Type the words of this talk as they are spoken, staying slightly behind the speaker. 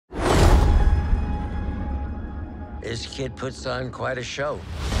This kid puts on quite a show.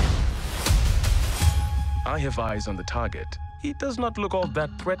 I have eyes on the target. He does not look all that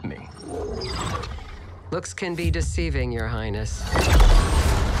threatening. Looks can be deceiving, Your Highness.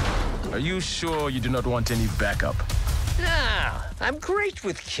 Are you sure you do not want any backup? No, I'm great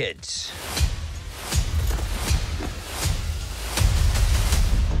with kids.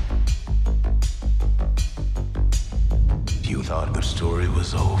 You thought the story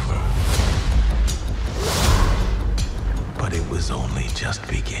was over. But it was only just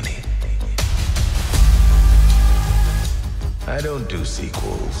beginning. I don't do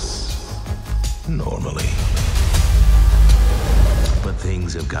sequels, normally. But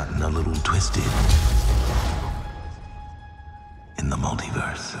things have gotten a little twisted in the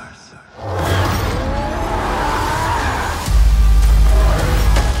multiverse.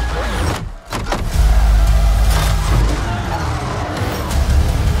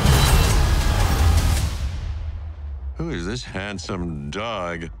 Who is this handsome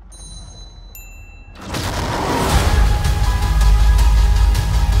dog?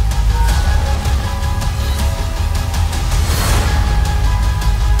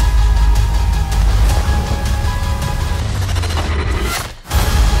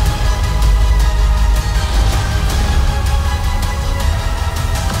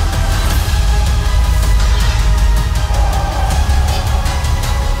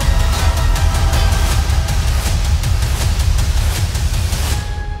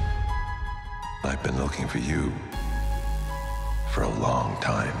 I've been looking for you for a long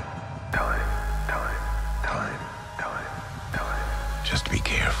time. Time. Just be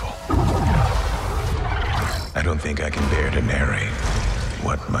careful. I don't think I can bear to narrate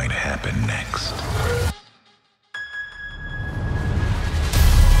what might happen next.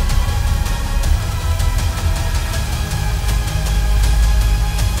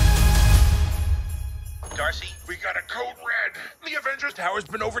 Darcy, we got a code red. The Avengers Tower's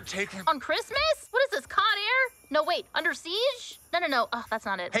been overtaken. On Christmas? What is this, Con Air? No, wait, Under Siege? No. Oh, that's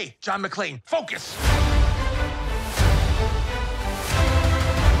not it. Hey, John McClane, focus!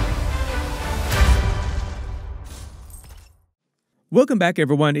 Welcome back,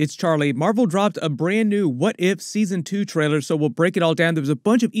 everyone. It's Charlie. Marvel dropped a brand new What If Season 2 trailer, so we'll break it all down. There was a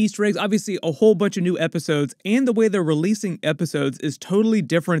bunch of Easter eggs, obviously a whole bunch of new episodes, and the way they're releasing episodes is totally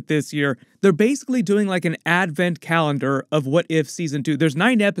different this year. They're basically doing like an advent calendar of What If Season 2. There's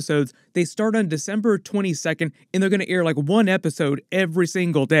 9 episodes. They start on December 22nd, and they're going to air like one episode every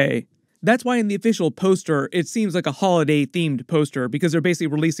single day. That's why in the official poster, it seems like a holiday-themed poster, because they're basically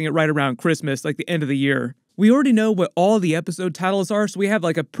releasing it right around Christmas, like the end of the year. We already know what all the episode titles are, so we have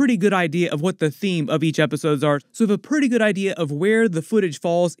like a pretty good idea of what the theme of each episodes are, so we have a pretty good idea of where the footage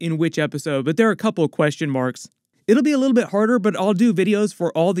falls in which episode, but there are a couple of question marks. It'll be a little bit harder, but I'll do videos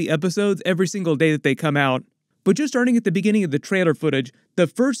for all the episodes every single day that they come out. But just starting at the beginning of the trailer footage, the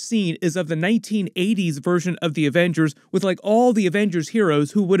first scene is of the 1980s version of the Avengers, with like all the Avengers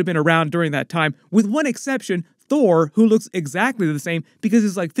heroes who would have been around during that time, with one exception, Thor, who looks exactly the same because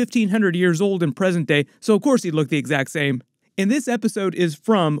he's like 1500 years old in present day, so of course he'd look the exact same. And this episode is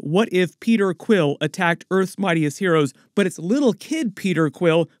from What If Peter Quill Attacked Earth's Mightiest Heroes, but it's little kid Peter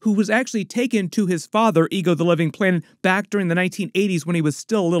Quill, who was actually taken to his father, Ego the Living Planet, back during the 1980s when he was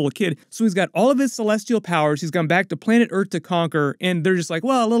still a little kid. So he's got all of his celestial powers, he's gone back to planet Earth to conquer, and they're just like,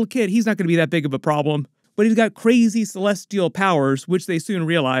 well, a little kid, he's not going to be that big of a problem. But he's got crazy celestial powers, which they soon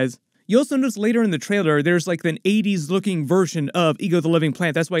realize. You also notice later in the trailer, there's like an 80s looking version of Ego the Living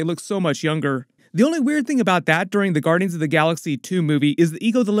Planet. That's why he looks so much younger. The only weird thing about that during the Guardians of the Galaxy 2 movie is that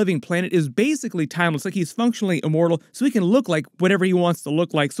Ego the Living Planet is basically timeless, like he's functionally immortal, so he can look like whatever he wants to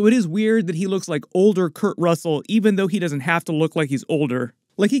look like. So it is weird that he looks like older Kurt Russell, even though he doesn't have to look like he's older.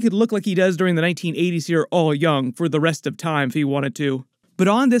 Like he could look like he does during the 1980s here, all young, for the rest of time if he wanted to. But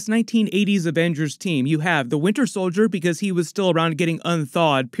on this 1980s Avengers team, you have the Winter Soldier, because he was still around getting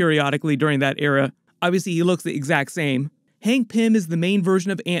unthawed periodically during that era. Obviously, he looks the exact same. Hank Pym is the main version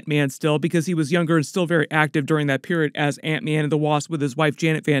of Ant-Man still, because he was younger and still very active during that period as Ant-Man and the Wasp with his wife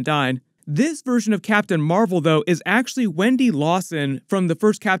Janet Van Dyne. This version of Captain Marvel, though, is actually Wendy Lawson from the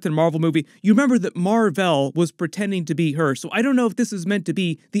first Captain Marvel movie. You remember that Mar-Vell was pretending to be her, so I don't know if this is meant to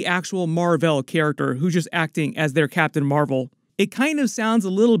be the actual Mar-Vell character who's just acting as their Captain Marvel. It kind of sounds a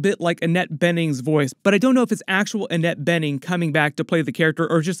little bit like Annette Bening's voice, but I don't know if it's actual Annette Bening coming back to play the character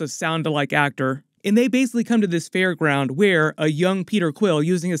or just a sound-alike actor. And they basically come to this fairground where a young Peter Quill,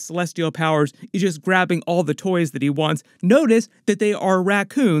 using his celestial powers, is just grabbing all the toys that he wants. Notice that they are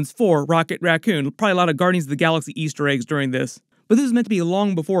raccoons for Rocket Raccoon. Probably a lot of Guardians of the Galaxy Easter eggs during this. But this is meant to be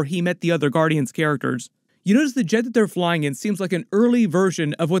long before he met the other Guardians characters. You notice the jet that they're flying in seems like an early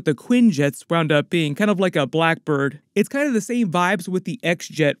version of what the Quinjets wound up being, kind of like a Blackbird. It's kind of the same vibes with the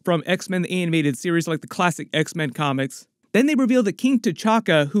X-Jet from X-Men the Animated Series, like the classic X-Men comics. Then they reveal that King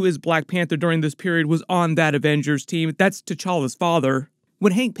T'Chaka, who is Black Panther during this period, was on that Avengers team. That's T'Challa's father.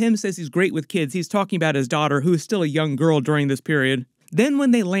 When Hank Pym says he's great with kids, he's talking about his daughter, who is still a young girl during this period. Then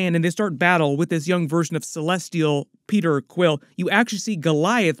when they land and they start battle with this young version of Celestial Peter Quill, you actually see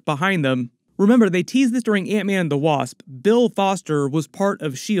Goliath behind them. Remember, they teased this during Ant-Man and the Wasp. Bill Foster was part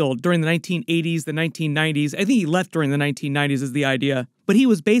of S.H.I.E.L.D. during the 1980s, the 1990s. I think he left during the 1990s is the idea. But he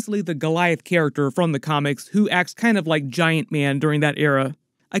was basically the Goliath character from the comics who acts kind of like Giant Man during that era.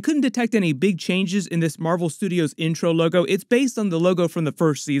 I couldn't detect any big changes in this Marvel Studios intro logo. It's based on the logo from the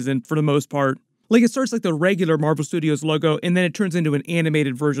first season for the most part. Like, it starts like the regular Marvel Studios logo, and then it turns into an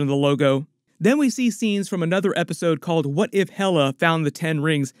animated version of the logo. Then we see scenes from another episode called What If Hela Found the 10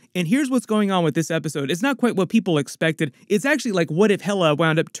 Rings, and here's what's going on with this episode. It's not quite what people expected. It's actually like what if Hela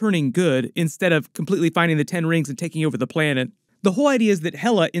wound up turning good instead of completely finding the 10 rings and taking over the planet. The whole idea is that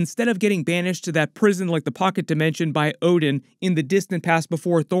Hela, instead of getting banished to that prison like the Pocket Dimension by Odin in the distant past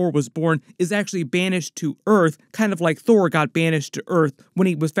before Thor was born, is actually banished to Earth, kind of like Thor got banished to Earth when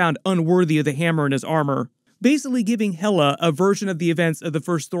he was found unworthy of the hammer in his armor. Basically giving Hela a version of the events of the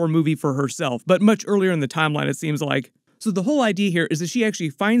first Thor movie for herself, but much earlier in the timeline it seems like. So the whole idea here is that she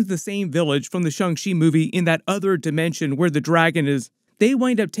actually finds the same village from the Shang-Chi movie in that other dimension where the dragon is. They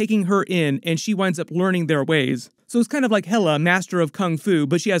wind up taking her in, and she winds up learning their ways. So it's kind of like Hela, master of Kung Fu,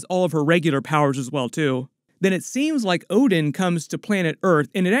 but she has all of her regular powers as well too. Then it seems like Odin comes to planet Earth,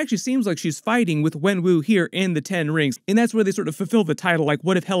 and it actually seems like she's fighting with Wenwu here in the 10 Rings. And that's where they sort of fulfill the title, like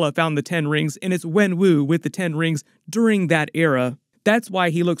what if Hela found the 10 Rings, and it's Wenwu with the 10 Rings during that era. That's why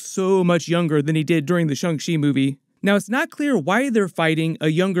he looks so much younger than he did during the Shang-Chi movie. Now, it's not clear why they're fighting a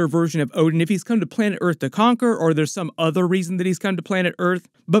younger version of Odin, if he's come to planet Earth to conquer, or there's some other reason that he's come to planet Earth.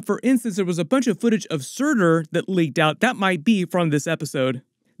 But for instance, there was a bunch of footage of Surtur that leaked out. That might be from this episode.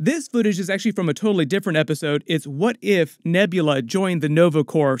 This footage is actually from a totally different episode. It's what if Nebula joined the Nova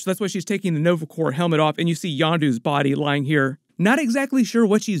Corps. So that's why she's taking the Nova Corps helmet off, and you see Yondu's body lying here. Not exactly sure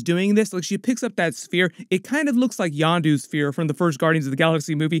what she's doing in this. Like, she picks up that sphere. It kind of looks like Yondu's sphere from the first Guardians of the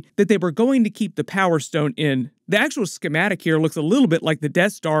Galaxy movie that they were going to keep the Power Stone in. The actual schematic here looks a little bit like the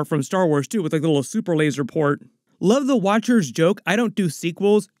Death Star from Star Wars 2 with like a little super laser port. Love the Watcher's joke. I don't do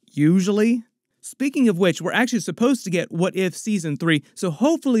sequels, usually. Speaking of which, we're actually supposed to get What If Season 3, so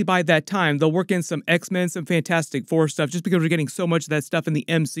hopefully by that time they'll work in some X-Men, some Fantastic Four stuff, just because we're getting so much of that stuff in the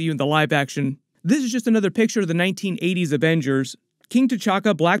MCU and the live action. This is just another picture of the 1980s Avengers. King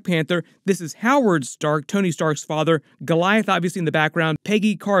T'Chaka, Black Panther. This is Howard Stark, Tony Stark's father. Goliath obviously in the background.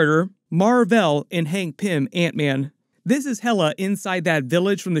 Peggy Carter, Mar-Vell, and Hank Pym, Ant-Man. This is Hela inside that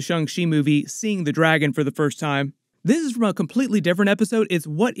village from the Shang-Chi movie, seeing the dragon for the first time. This is from a completely different episode. It's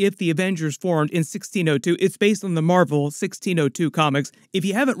What If the Avengers Formed in 1602. It's based on the Marvel 1602 comics. If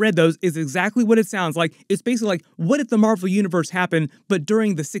you haven't read those, it's exactly what it sounds like. It's basically like, what if the Marvel Universe happened, but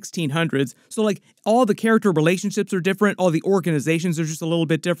during the 1600s? So like, all the character relationships are different, all the organizations are just a little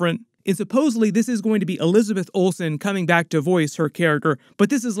bit different. And supposedly this is going to be Elizabeth Olsen coming back to voice her character,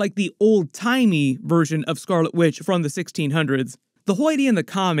 but this is like the old-timey version of Scarlet Witch from the 1600s. The whole idea in the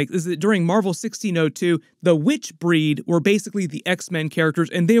comics is that during Marvel 1602, the witch breed were basically the X-Men characters,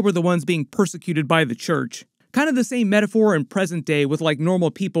 and they were the ones being persecuted by the church. Kind of the same metaphor in present day with like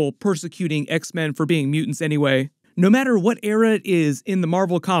normal people persecuting X-Men for being mutants anyway. No matter what era it is in the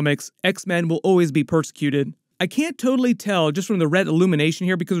Marvel comics, X-Men will always be persecuted. I can't totally tell just from the red illumination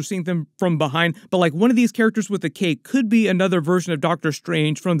here because we're seeing them from behind, but like one of these characters with a cape could be another version of Doctor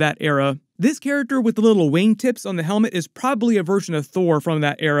Strange from that era. This character with the little wingtips on the helmet is probably a version of Thor from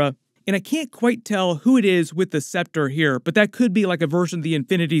that era. And I can't quite tell who it is with the scepter here, but that could be like a version of the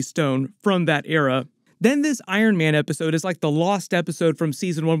Infinity Stone from that era. Then this Iron Man episode is like the lost episode from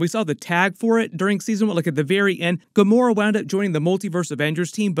Season 1. We saw the tag for it during Season 1, like at the very end. Gamora wound up joining the Multiverse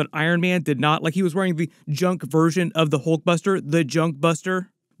Avengers team, but Iron Man did not. Like, he was wearing the junk version of the Hulkbuster, the Junkbuster.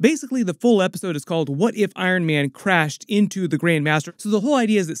 Basically, the full episode is called What If Iron Man Crashed into the Grandmaster? So the whole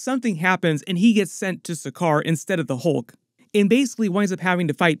idea is that something happens and he gets sent to Sakaar instead of the Hulk. And basically winds up having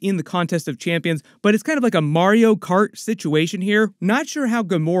to fight in the Contest of Champions, but it's kind of like a Mario Kart situation here. Not sure how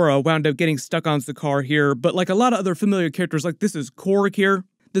Gamora wound up getting stuck on Sakaar here, but like a lot of other familiar characters, like this is Korg here.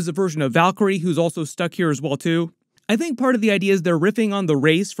 There's a version of Valkyrie who's also stuck here as well too. I think part of the idea is they're riffing on the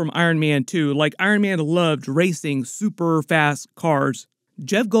race from Iron Man 2, like Iron Man loved racing super fast cars.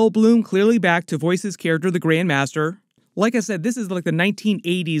 Jeff Goldblum clearly back to voice his character, the Grandmaster. Like I said, this is like the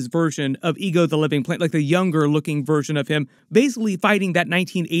 1980s version of Ego the Living Plant, like the younger looking version of him, basically fighting that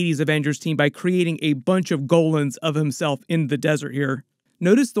 1980s Avengers team by creating a bunch of Golans of himself in the desert here.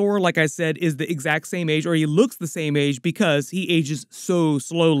 Notice Thor, like I said, is the exact same age, or he looks the same age because he ages so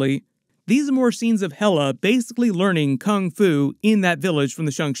slowly. These are more scenes of Hela basically learning Kung Fu in that village from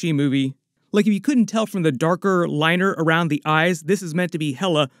the Shang-Chi movie. Like if you couldn't tell from the darker liner around the eyes, this is meant to be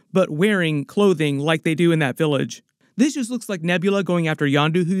Hela, but wearing clothing like they do in that village. This just looks like Nebula going after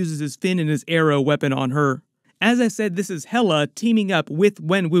Yondu, who uses his fin and his arrow weapon on her. As I said, this is Hela teaming up with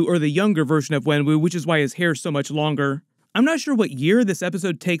Wenwu, or the younger version of Wenwu, which is why his hair's so much longer. I'm not sure what year this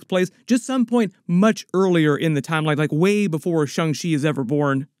episode takes place, just some point much earlier in the timeline, like way before Shang-Chi is ever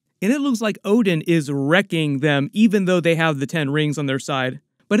born. And it looks like Odin is wrecking them, even though they have the 10 rings on their side.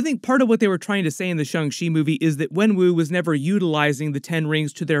 But I think part of what they were trying to say in the Shang-Chi movie is that Wenwu was never utilizing the 10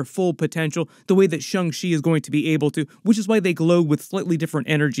 rings to their full potential the way that Shang-Chi is going to be able to, which is why they glow with slightly different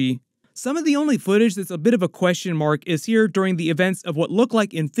energy. Some of the only footage that's a bit of a question mark is here during the events of what look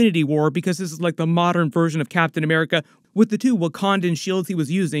like Infinity War, because this is like the modern version of Captain America with the 2 Wakandan shields he was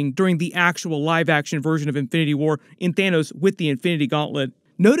using during the actual live-action version of Infinity War in Thanos with the Infinity Gauntlet.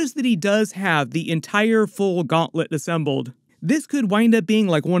 Notice that he does have the entire full gauntlet assembled. This could wind up being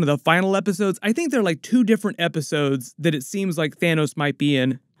like one of the final episodes. I think they're like 2 different episodes that it seems like Thanos might be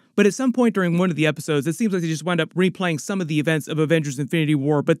in. But at some point during one of the episodes, it seems like they just wind up replaying some of the events of Avengers Infinity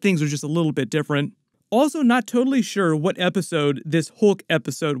War, but things are just a little bit different. Also, not totally sure what episode this Hulk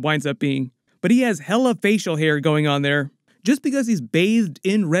episode winds up being. But he has hella facial hair going on there. Just because he's bathed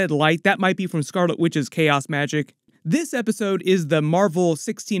in red light, that might be from Scarlet Witch's chaos magic. This episode is the Marvel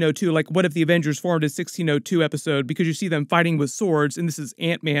 1602, like what if the Avengers formed a 1602 episode, because you see them fighting with swords, and this is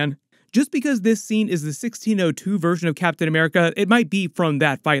Ant-Man. Just because this scene is the 1602 version of Captain America, it might be from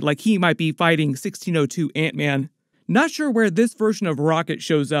that fight, like he might be fighting 1602 Ant-Man. Not sure where this version of Rocket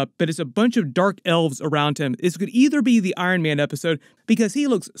shows up, but it's a bunch of dark elves around him. This could either be the Iron Man episode, because he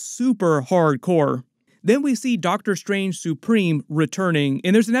looks super hardcore. Then we see Doctor Strange Supreme returning,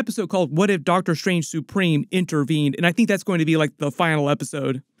 and there's an episode called What If Doctor Strange Supreme Intervened, and I think that's going to be like the final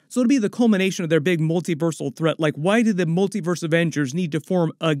episode. So it'll be the culmination of their big multiversal threat, like why did the Multiverse Avengers need to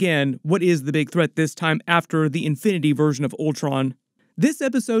form again? What is the big threat this time after the Infinity version of Ultron? This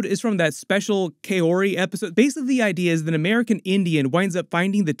episode is from that special Kahhori episode. Basically the idea is that an American Indian winds up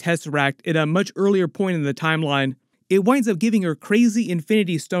finding the Tesseract at a much earlier point in the timeline. It winds up giving her crazy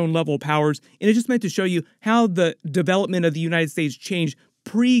Infinity Stone level powers, and it's just meant to show you how the development of the United States changed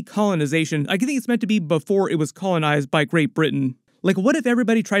pre-colonization. I think it's meant to be before it was colonized by Great Britain. Like, what if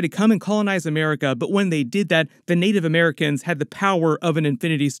everybody tried to come and colonize America, but when they did that, the Native Americans had the power of an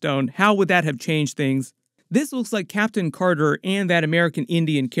Infinity Stone? How would that have changed things? This looks like Captain Carter and that American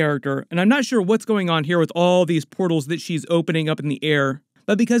Indian character, and I'm not sure what's going on here with all these portals that she's opening up in the air.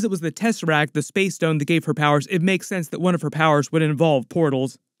 But because it was the Tesseract, the Space Stone, that gave her powers, it makes sense that one of her powers would involve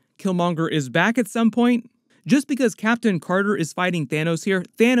portals. Killmonger is back at some point. Just because Captain Carter is fighting Thanos here,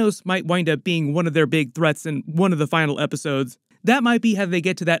 Thanos might wind up being one of their big threats in one of the final episodes. That might be how they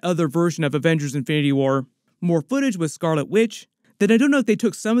get to that other version of Avengers Infinity War. More footage with Scarlet Witch. Then I don't know if they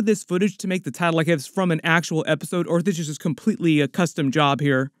took some of this footage to make the title like it's from an actual episode, or if this is just completely a custom job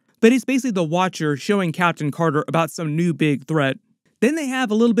here. But it's basically the Watcher showing Captain Carter about some new big threat. Then they have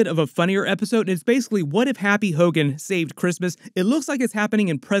a little bit of a funnier episode, and it's basically what if Happy Hogan saved Christmas? It looks like it's happening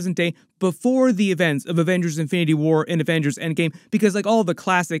in present day before the events of Avengers Infinity War and Avengers Endgame, because like all the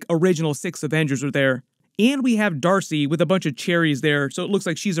classic original 6 Avengers are there. And we have Darcy with a bunch of cherries there, so it looks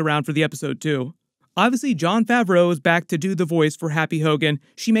like she's around for the episode too. Obviously, Jon Favreau is back to do the voice for Happy Hogan.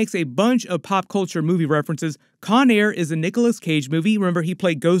 She makes a bunch of pop culture movie references. Con Air is a Nicolas Cage movie. Remember, he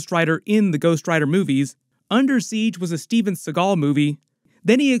played Ghost Rider in the Ghost Rider movies. Under Siege was a Steven Seagal movie.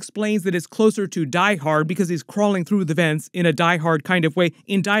 Then he explains that it's closer to Die Hard because he's crawling through the vents in a Die Hard kind of way,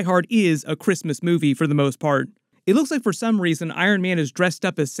 and Die Hard is a Christmas movie for the most part. It looks like for some reason Iron Man is dressed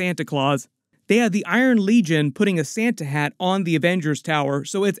up as Santa Claus. They have the Iron Legion putting a Santa hat on the Avengers Tower,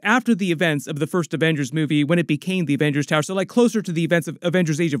 so it's after the events of the first Avengers movie when it became the Avengers Tower, so like closer to the events of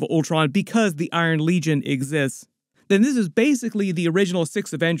Avengers Age of Ultron because the Iron Legion exists. Then this is basically the original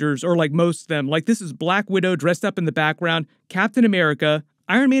 6 Avengers, or like most of them. Like this is Black Widow dressed up in the background, Captain America,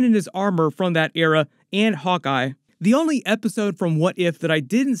 Iron Man in his armor from that era, and Hawkeye. The only episode from What If that I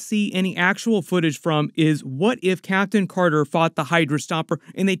didn't see any actual footage from is What If Captain Carter fought the Hydra Stomper,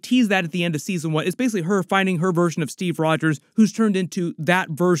 and they tease that at the end of season 1. It's basically her finding her version of Steve Rogers, who's turned into that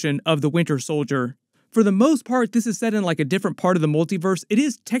version of the Winter Soldier. For the most part, this is set in like a different part of the multiverse. It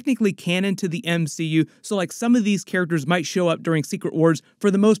is technically canon to the MCU, so like some of these characters might show up during Secret Wars.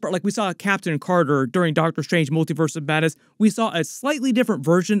 For the most part, like we saw Captain Carter during Doctor Strange Multiverse of Madness. We saw a slightly different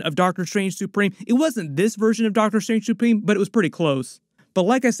version of Doctor Strange Supreme. It wasn't this version of Doctor Strange Supreme, but it was pretty close. But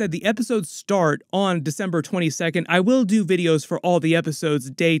like I said, the episodes start on December 22nd. I will do videos for all the episodes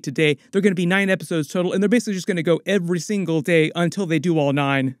day to day. They're going to be 9 episodes total, and they're basically just going to go every single day until they do all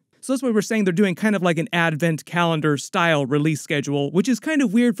 9. So that's why we're saying they're doing kind of like an advent calendar style release schedule, which is kind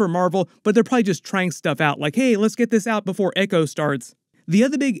of weird for Marvel, but they're probably just trying stuff out. Like, hey, let's get this out before Echo starts. The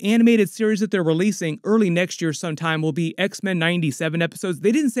other big animated series that they're releasing early next year sometime will be X-Men 97 episodes.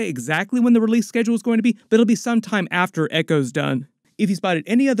 They didn't say exactly when the release schedule is going to be, but it'll be sometime after Echo's done. If you spotted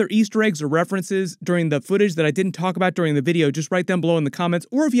any other Easter eggs or references during the footage that I didn't talk about during the video, just write them below in the comments,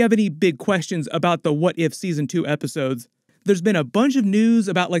 or if you have any big questions about the What If Season 2 episodes. There's been a bunch of news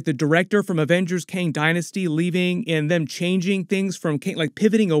about like the director from Avengers Kang Dynasty leaving and them changing things from Kang, like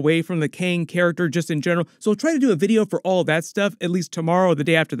pivoting away from the Kang character just in general. So I'll try to do a video for all that stuff at least tomorrow or the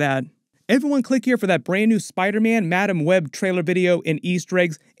day after that. Everyone click here for that brand new Spider-Man Madam Web trailer video and Easter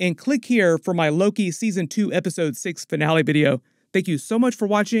eggs, and click here for my Loki Season 2 Episode 6 finale video. Thank you so much for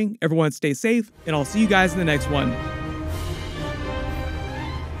watching. Everyone stay safe, and I'll see you guys in the next one.